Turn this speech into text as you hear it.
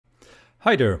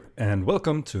Hi there, and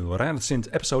welcome to ReinardSynth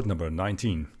episode number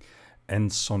 19,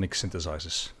 Ensoniq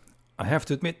synthesizers. I have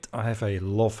to admit, I have a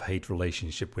love-hate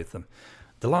relationship with them.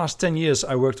 The last 10 years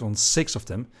I worked on 6 of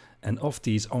them, and of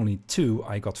these only 2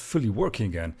 I got fully working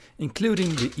again, including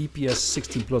the EPS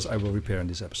 16 Plus I will repair in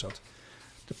this episode.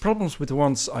 The problems with the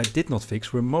ones I did not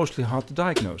fix were mostly hard to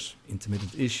diagnose.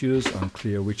 Intermittent issues,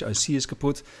 unclear which IC is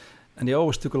kaput, and they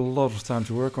always took a lot of time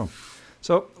to work on.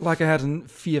 So, like I had an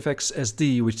VFX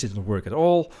SD which didn't work at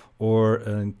all, or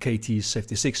a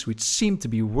KT76 which seemed to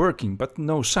be working but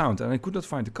no sound and I could not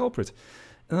find the culprit.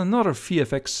 And another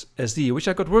VFX SD which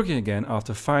I got working again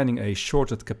after finding a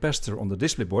shorted capacitor on the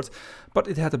display board, but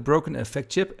it had a broken effect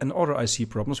chip and other IC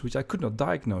problems which I could not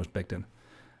diagnose back then.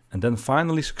 And then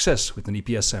finally success with an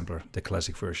EPS sampler, the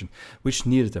classic version, which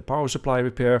needed a power supply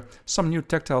repair, some new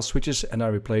tactile switches, and I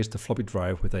replaced the floppy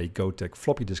drive with a Gotek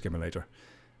floppy disk emulator.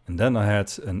 And then I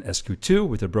had an SQ2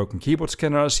 with a broken keyboard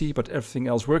scanner IC, but everything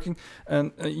else working.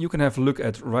 And you can have a look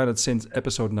at ReinardSynth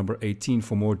episode number 18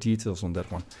 for more details on that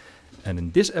one. And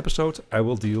in this episode, I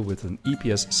will deal with an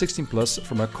EPS 16 Plus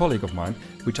from a colleague of mine,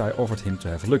 which I offered him to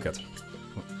have a look at.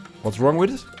 What's wrong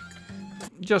with it?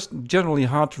 Just generally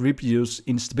hard to reproduce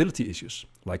instability issues,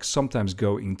 like sometimes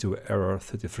go into error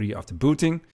 33 after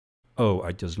booting. Oh,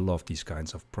 I just love these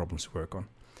kinds of problems to work on.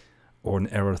 Or an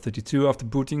error 32 after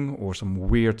booting, or some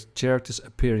weird characters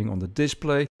appearing on the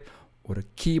display, or the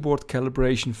keyboard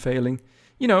calibration failing.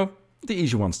 You know, the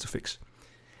easy ones to fix.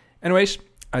 Anyways,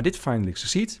 I did finally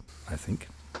succeed, I think.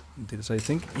 Did I say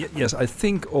think? Yes, I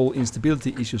think all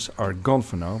instability issues are gone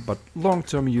for now, but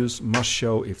long-term use must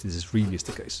show if this is really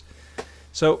the case.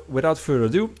 So, without further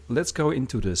ado, let's go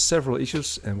into the several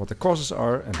issues and what the causes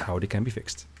are and how they can be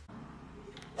fixed.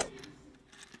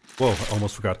 Whoa, I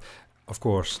almost forgot. Of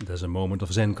course, there's a moment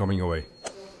of zen coming your way.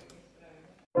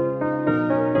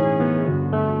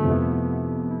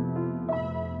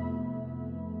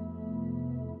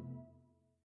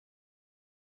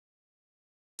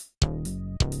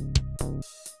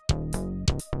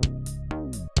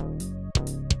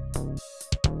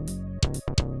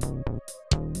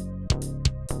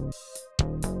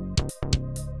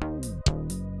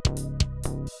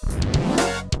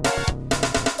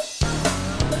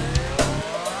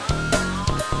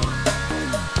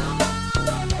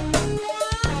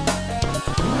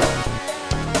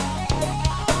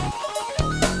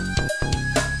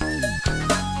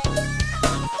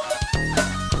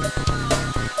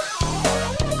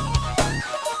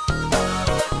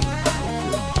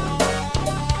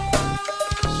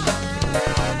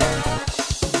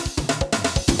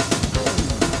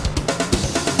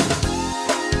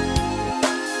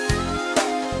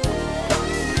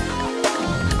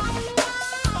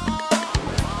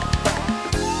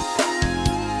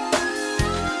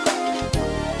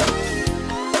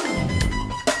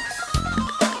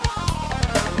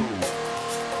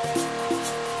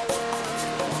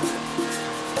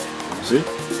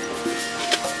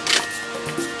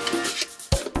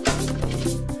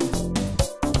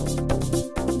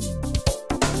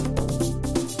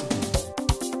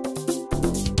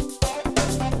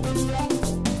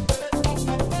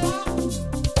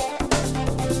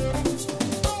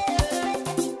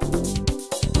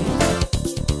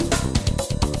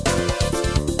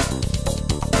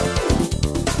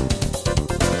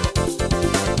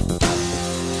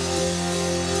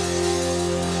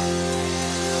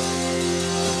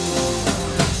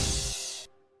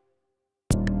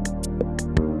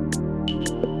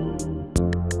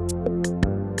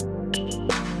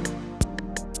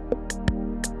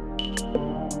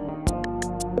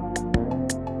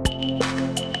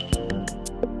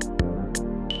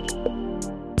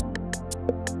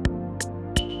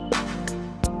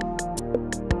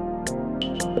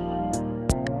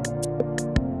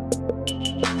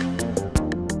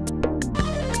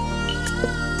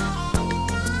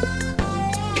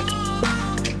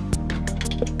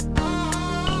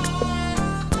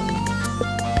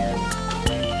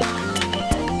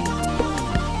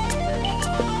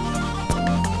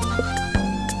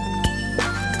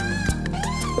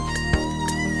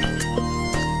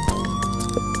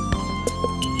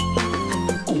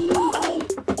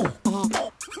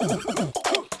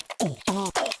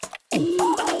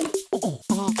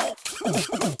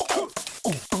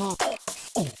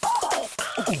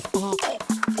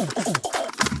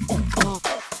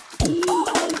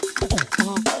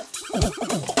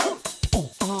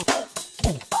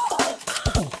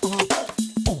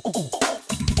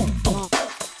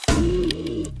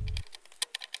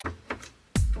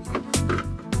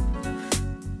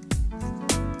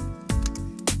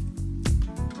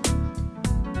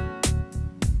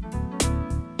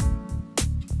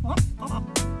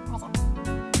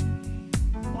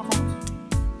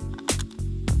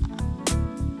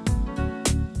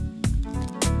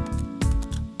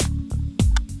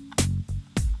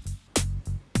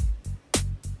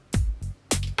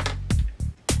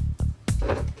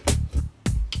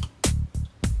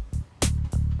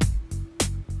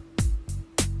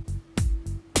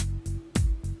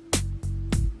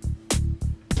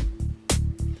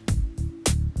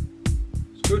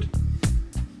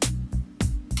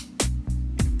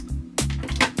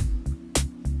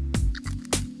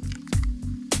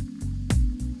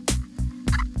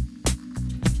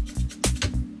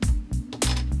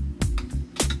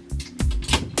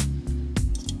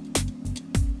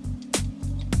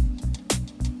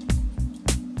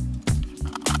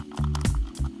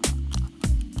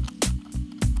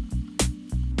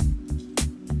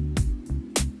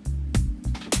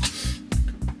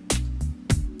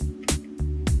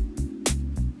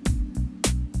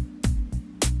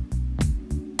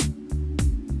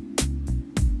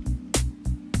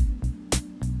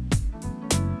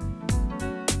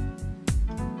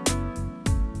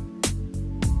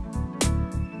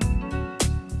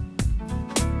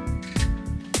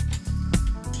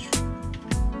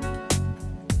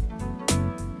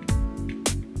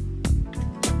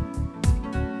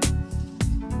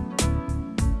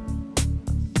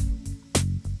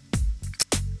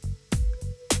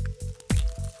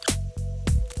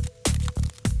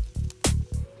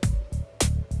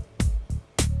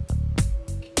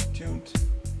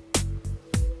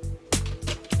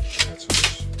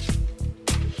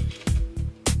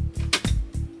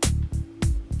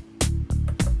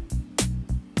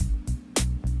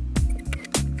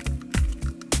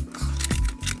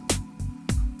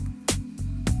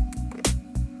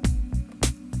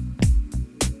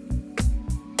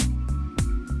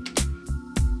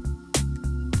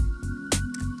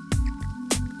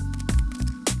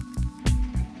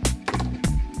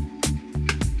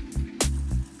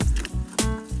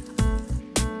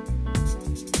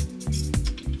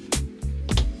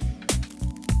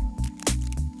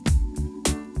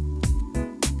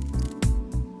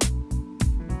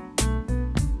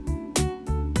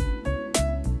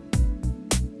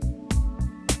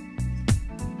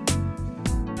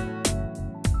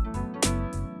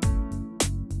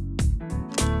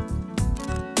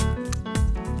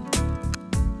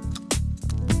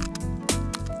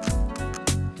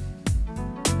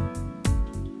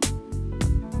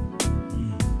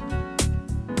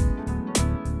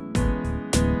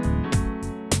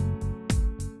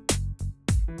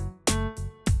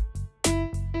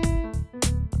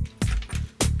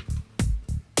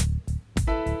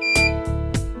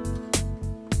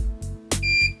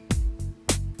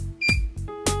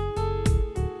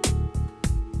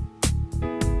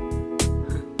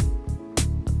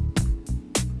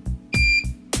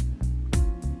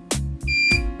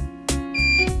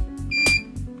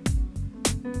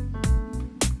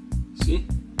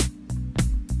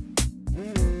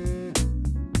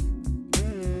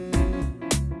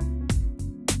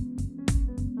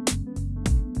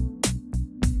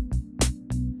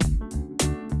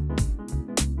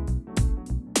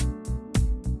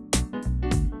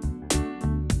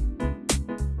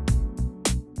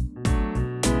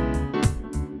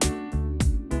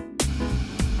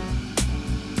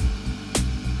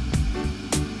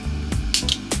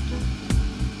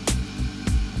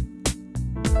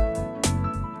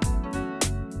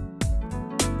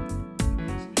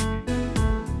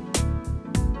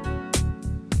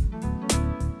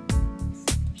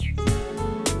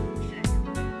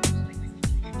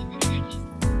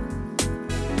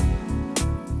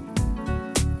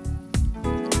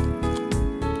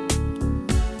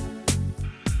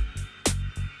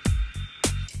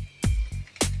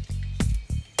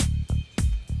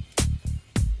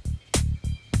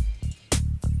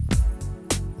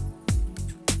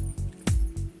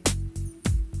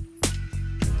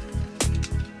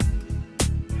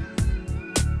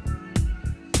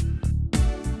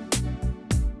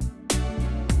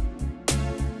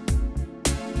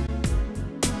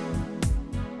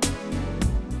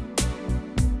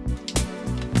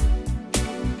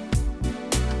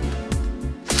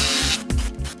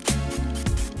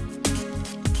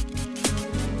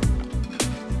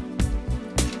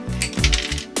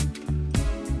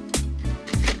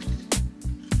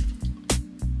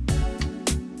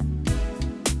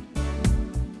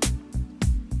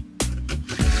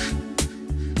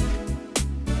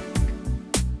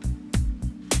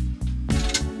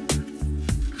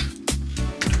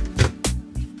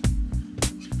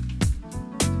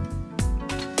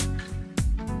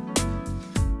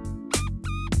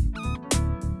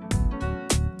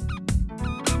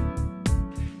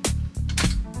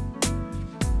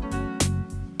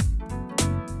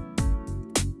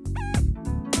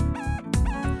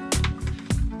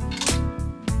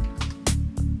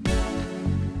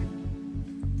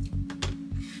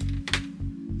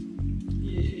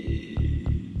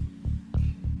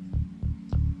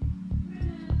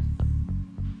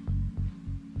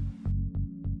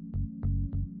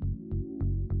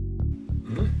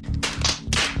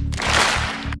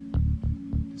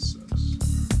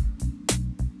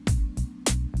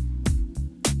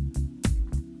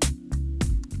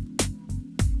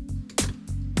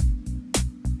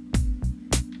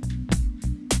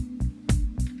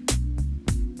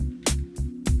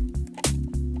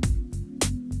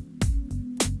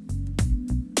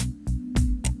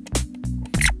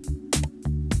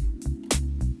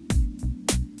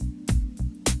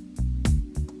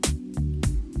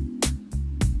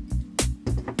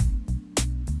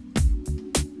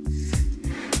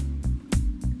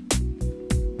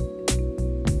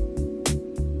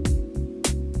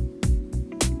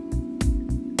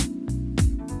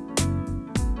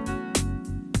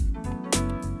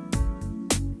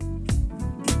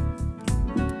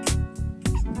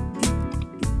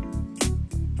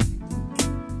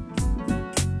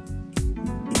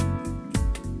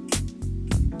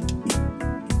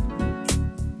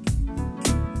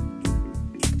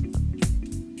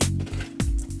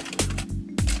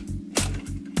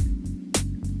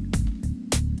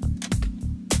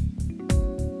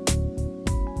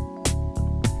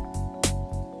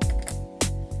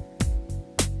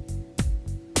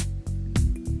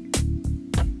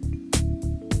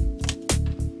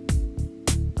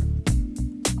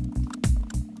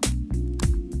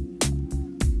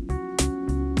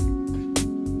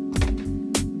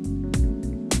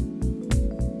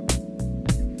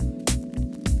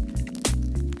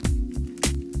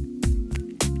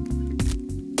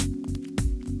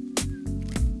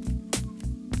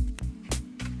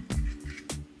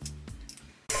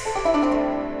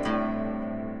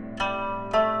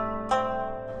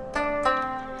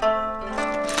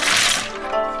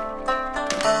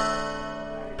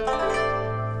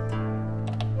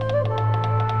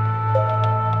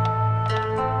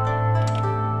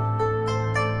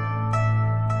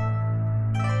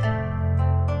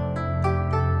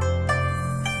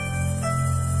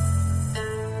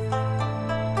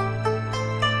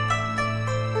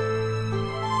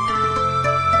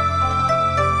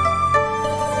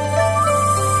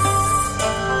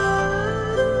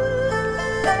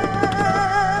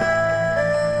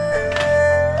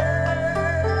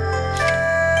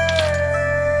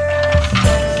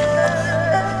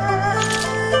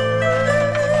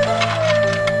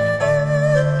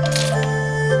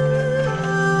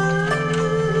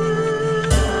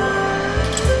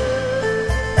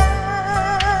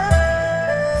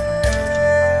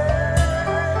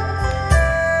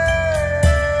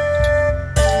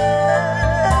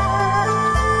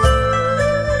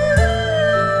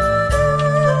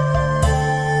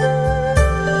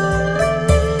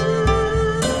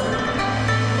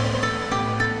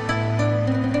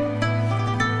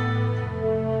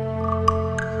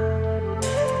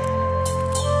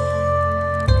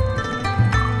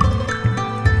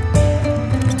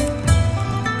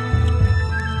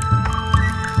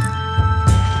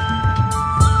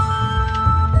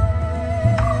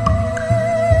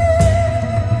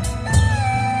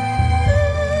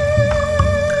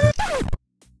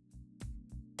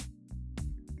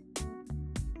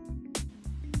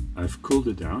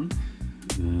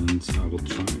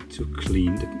 try to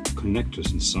clean the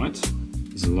connectors inside.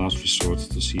 As a last resort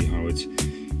to see how it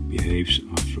behaves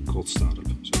after a cold startup.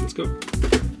 So let's go.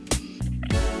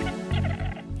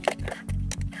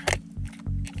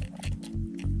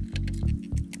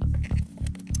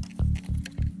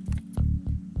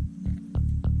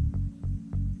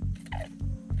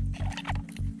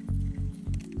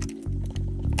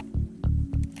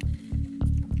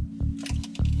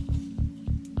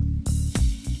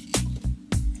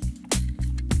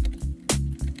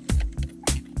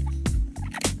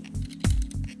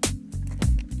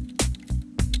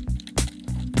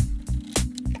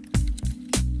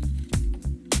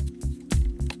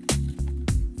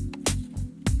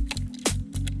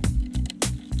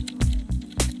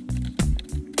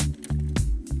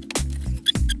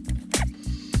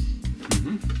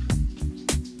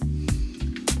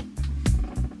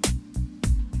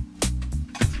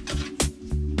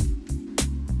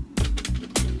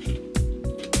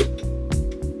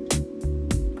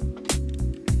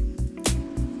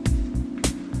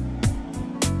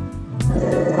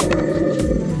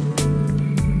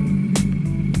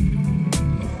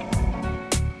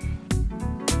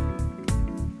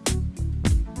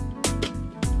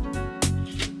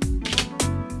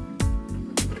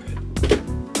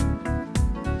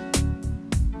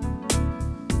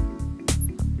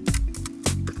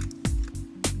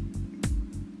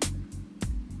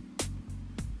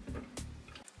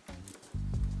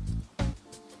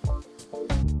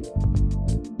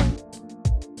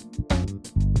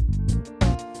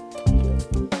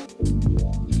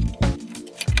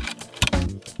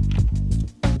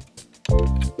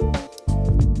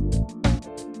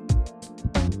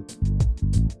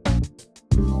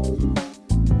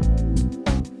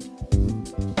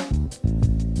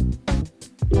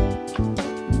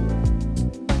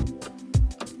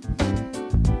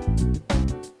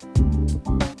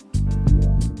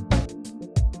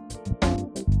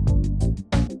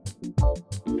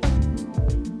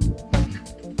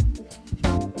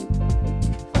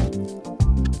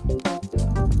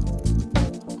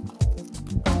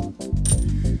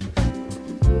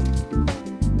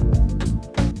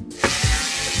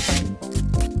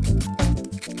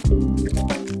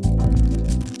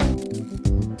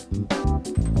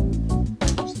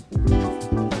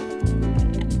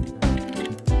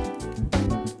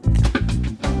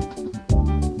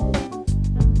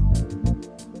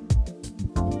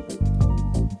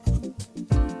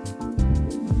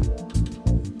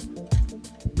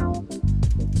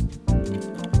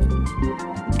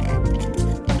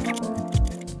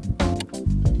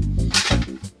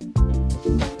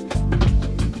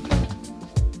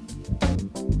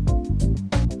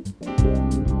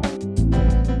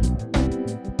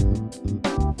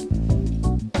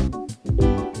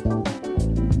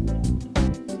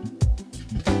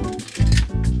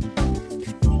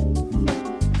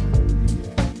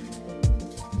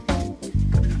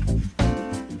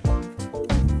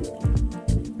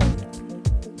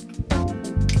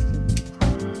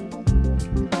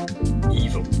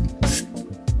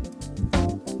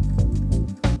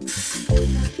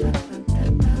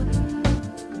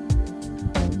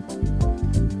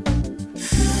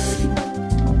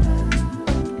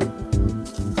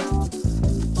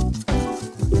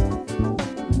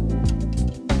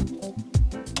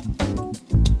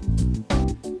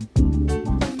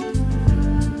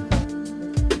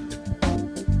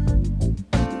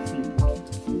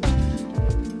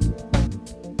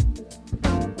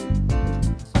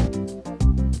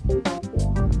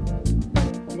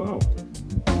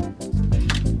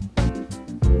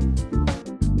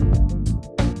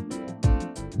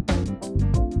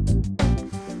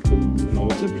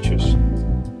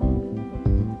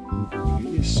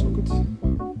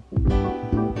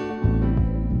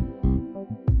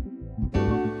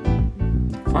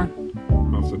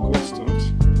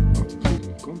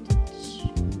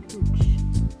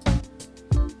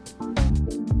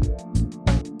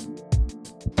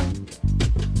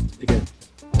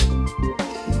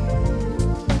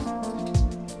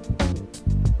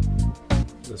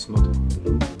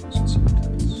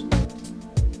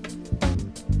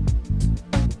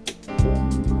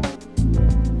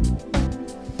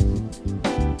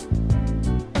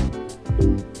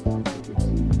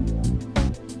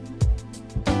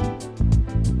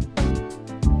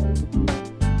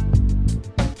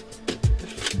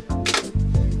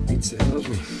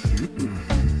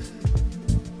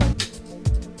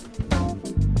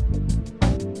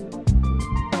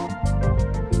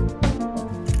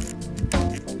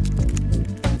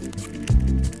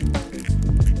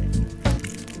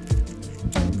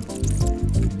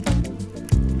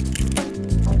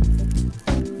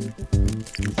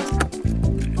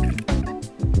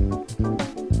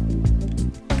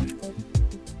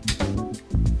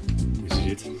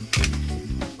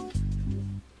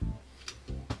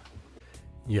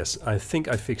 Yes, I think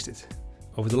I fixed it.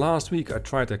 Over the last week I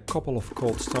tried a couple of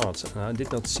cold starts and I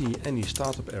did not see any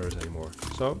startup errors anymore,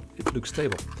 so it looks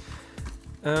stable.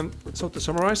 So to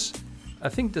summarize, I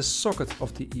think the socket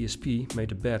of the ESP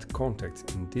made a bad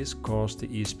contact and this caused the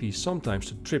ESP sometimes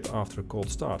to trip after a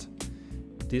cold start.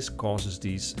 This causes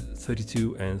these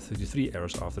 32 and 33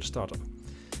 errors after startup.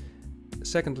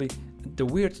 Secondly, the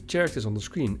weird characters on the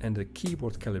screen and the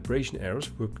keyboard calibration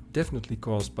errors were definitely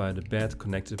caused by the bad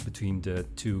connector between the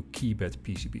two keybed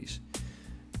PCBs.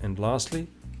 And lastly,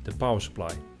 the power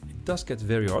supply. It does get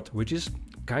very hot, which is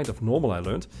kind of normal, I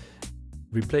learned.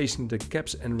 Replacing the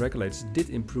caps and regulators did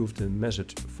improve the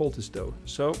measured voltage though,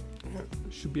 so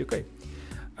should be okay.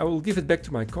 I will give it back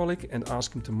to my colleague and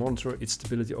ask him to monitor its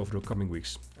stability over the coming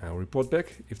weeks. I'll report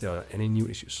back if there are any new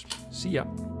issues. See ya!